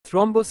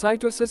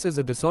Thrombocytosis is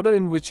a disorder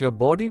in which your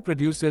body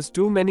produces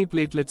too many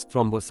platelets,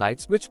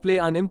 thrombocytes, which play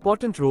an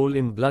important role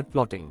in blood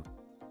clotting.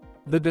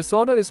 The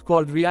disorder is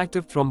called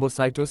reactive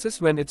thrombocytosis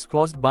when it's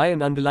caused by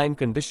an underlying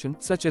condition,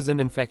 such as an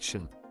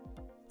infection.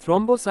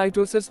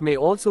 Thrombocytosis may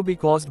also be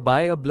caused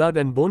by a blood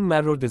and bone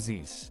marrow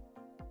disease.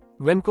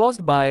 When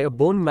caused by a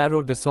bone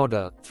marrow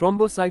disorder,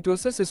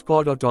 thrombocytosis is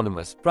called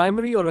autonomous,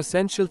 primary or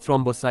essential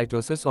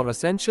thrombocytosis or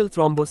essential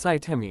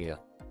thrombocythemia.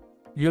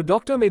 Your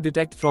doctor may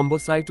detect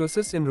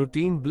thrombocytosis in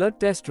routine blood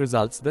test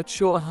results that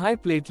show a high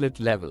platelet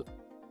level.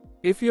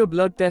 If your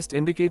blood test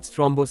indicates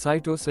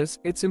thrombocytosis,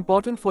 it's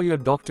important for your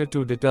doctor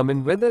to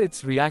determine whether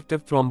it's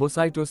reactive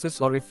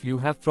thrombocytosis or if you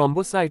have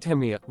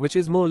thrombocythemia, which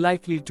is more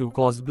likely to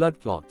cause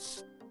blood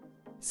clots.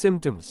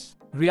 Symptoms.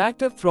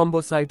 Reactive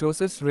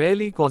thrombocytosis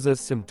rarely causes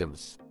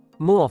symptoms.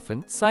 More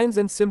often, signs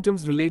and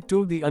symptoms relate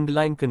to the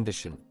underlying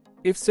condition.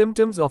 If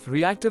symptoms of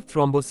reactive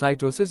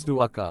thrombocytosis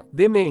do occur,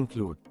 they may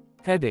include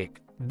headache,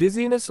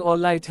 dizziness or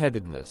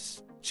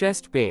lightheadedness,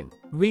 chest pain,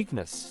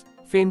 weakness,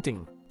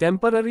 fainting,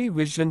 temporary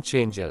vision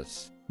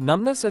changes,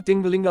 numbness or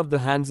tingling of the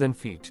hands and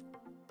feet.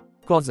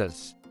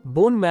 Causes.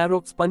 Bone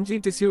marrow, spongy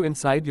tissue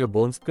inside your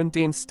bones,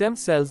 contains stem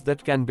cells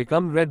that can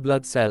become red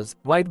blood cells,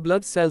 white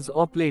blood cells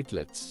or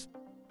platelets.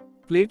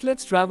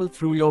 Platelets travel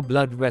through your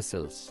blood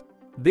vessels.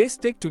 They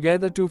stick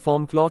together to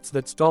form clots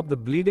that stop the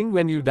bleeding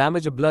when you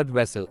damage a blood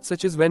vessel,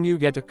 such as when you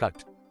get a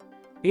cut.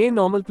 A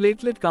normal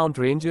platelet count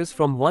ranges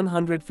from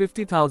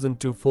 150,000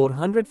 to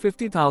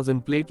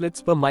 450,000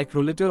 platelets per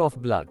microliter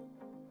of blood.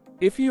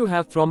 If you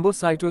have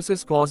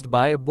thrombocytosis caused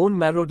by a bone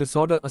marrow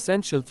disorder,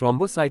 essential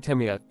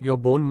thrombocythemia, your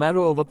bone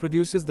marrow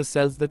overproduces the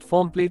cells that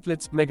form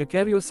platelets,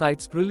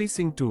 megakaryocytes,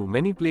 releasing too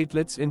many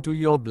platelets into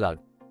your blood.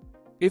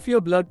 If your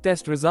blood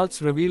test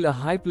results reveal a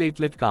high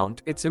platelet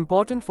count, it's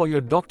important for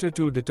your doctor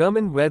to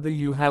determine whether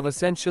you have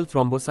essential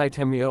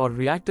thrombocythemia or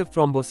reactive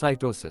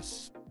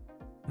thrombocytosis.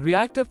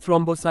 Reactive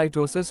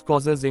thrombocytosis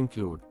causes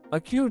include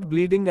acute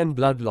bleeding and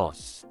blood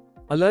loss,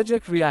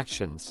 allergic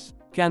reactions,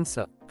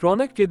 cancer,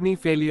 chronic kidney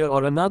failure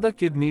or another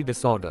kidney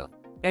disorder,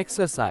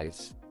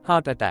 exercise,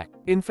 heart attack,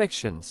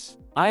 infections,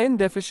 iron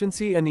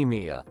deficiency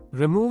anemia,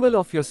 removal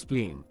of your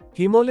spleen,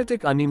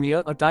 hemolytic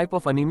anemia, a type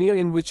of anemia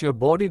in which your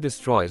body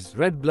destroys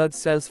red blood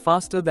cells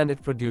faster than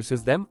it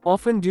produces them,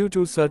 often due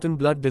to certain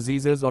blood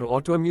diseases or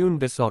autoimmune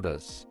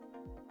disorders.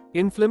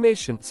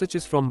 Inflammation, such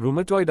as from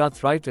rheumatoid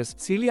arthritis,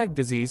 celiac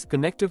disease,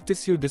 connective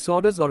tissue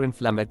disorders or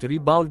inflammatory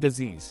bowel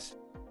disease.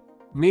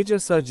 Major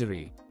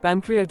surgery,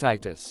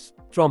 pancreatitis,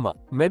 trauma.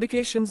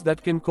 Medications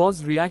that can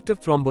cause reactive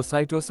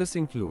thrombocytosis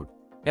include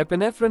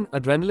epinephrine,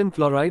 adrenaline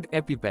chloride,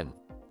 EpiPen,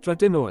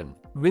 tretinoin,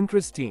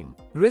 vincristine.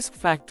 Risk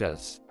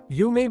factors.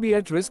 You may be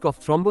at risk of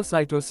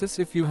thrombocytosis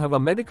if you have a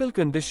medical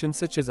condition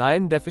such as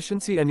iron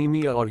deficiency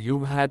anemia or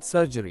you've had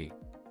surgery.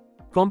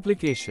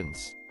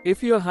 Complications.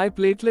 If your high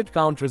platelet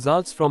count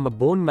results from a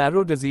bone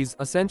marrow disease,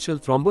 essential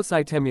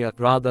thrombocythemia,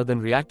 rather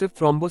than reactive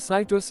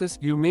thrombocytosis,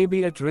 you may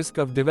be at risk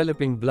of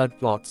developing blood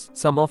clots,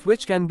 some of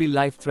which can be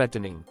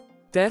life-threatening.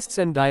 Tests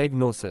and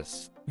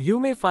diagnosis. You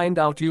may find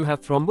out you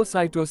have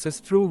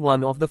thrombocytosis through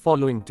one of the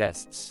following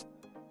tests.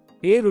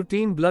 A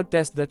routine blood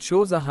test that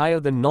shows a higher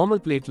than normal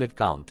platelet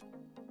count.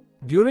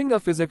 During a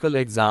physical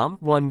exam,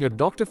 your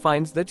doctor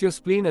finds that your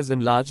spleen is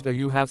enlarged or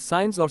you have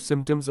signs or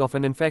symptoms of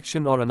an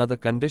infection or another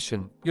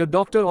condition. Your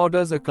doctor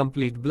orders a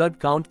complete blood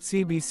count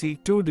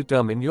 (CBC) to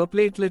determine your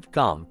platelet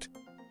count.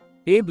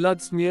 A blood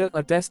smear,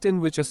 a test in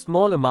which a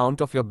small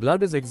amount of your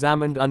blood is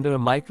examined under a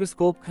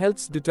microscope,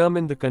 helps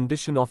determine the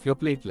condition of your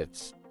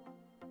platelets.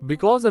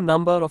 Because a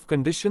number of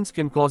conditions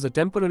can cause a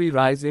temporary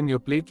rise in your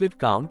platelet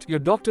count, your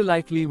doctor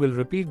likely will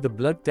repeat the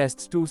blood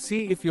tests to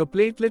see if your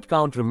platelet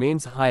count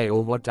remains high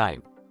over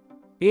time.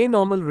 A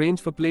normal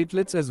range for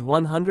platelets is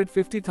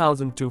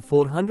 150,000 to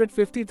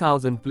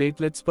 450,000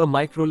 platelets per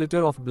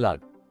microliter of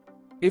blood.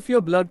 If your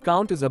blood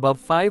count is above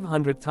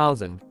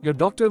 500,000, your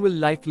doctor will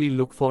likely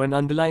look for an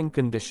underlying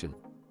condition.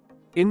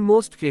 In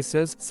most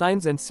cases,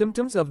 signs and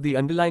symptoms of the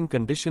underlying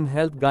condition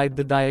help guide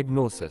the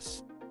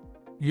diagnosis.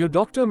 Your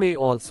doctor may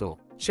also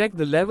check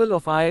the level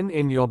of iron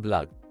in your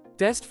blood,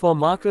 test for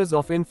markers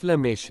of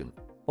inflammation,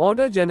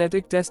 order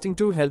genetic testing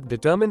to help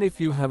determine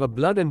if you have a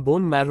blood and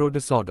bone marrow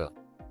disorder.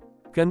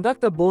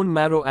 Conduct a bone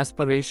marrow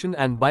aspiration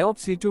and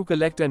biopsy to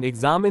collect and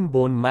examine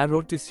bone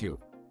marrow tissue.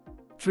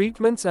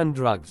 Treatments and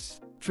drugs.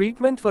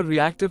 Treatment for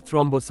reactive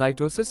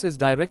thrombocytosis is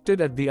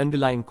directed at the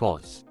underlying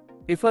cause.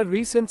 If a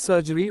recent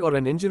surgery or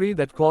an injury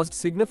that caused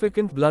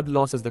significant blood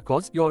loss is the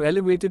cause, your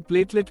elevated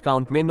platelet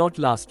count may not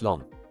last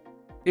long.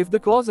 If the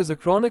cause is a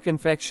chronic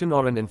infection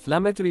or an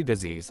inflammatory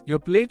disease, your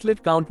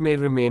platelet count may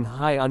remain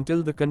high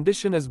until the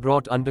condition is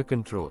brought under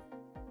control.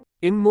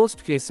 In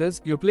most cases,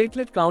 your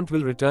platelet count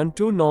will return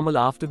to normal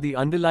after the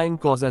underlying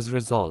cause is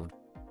resolved.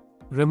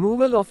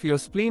 Removal of your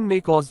spleen may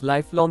cause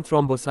lifelong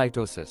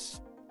thrombocytosis.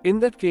 In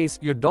that case,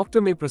 your doctor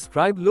may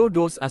prescribe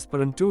low-dose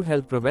aspirin to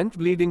help prevent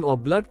bleeding or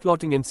blood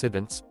clotting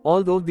incidents,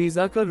 although these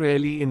occur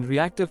rarely in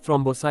reactive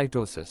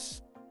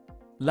thrombocytosis.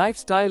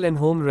 Lifestyle and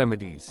home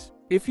remedies.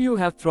 If you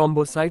have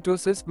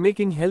thrombocytosis,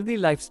 making healthy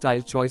lifestyle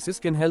choices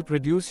can help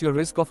reduce your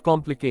risk of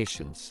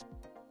complications.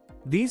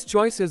 These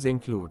choices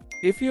include: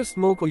 if you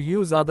smoke or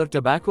use other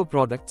tobacco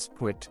products,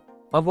 quit.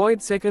 Avoid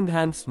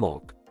second-hand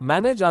smoke.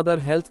 Manage other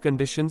health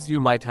conditions you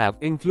might have,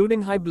 including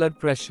high blood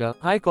pressure,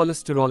 high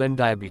cholesterol and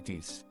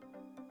diabetes.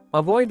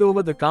 Avoid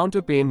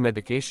over-the-counter pain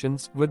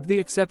medications, with the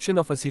exception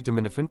of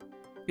acetaminophen.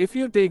 If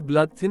you take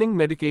blood-thinning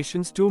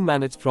medications to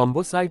manage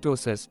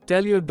thrombocytosis,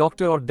 tell your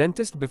doctor or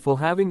dentist before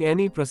having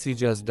any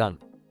procedures done.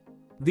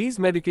 These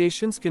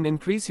medications can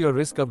increase your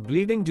risk of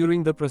bleeding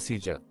during the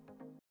procedure.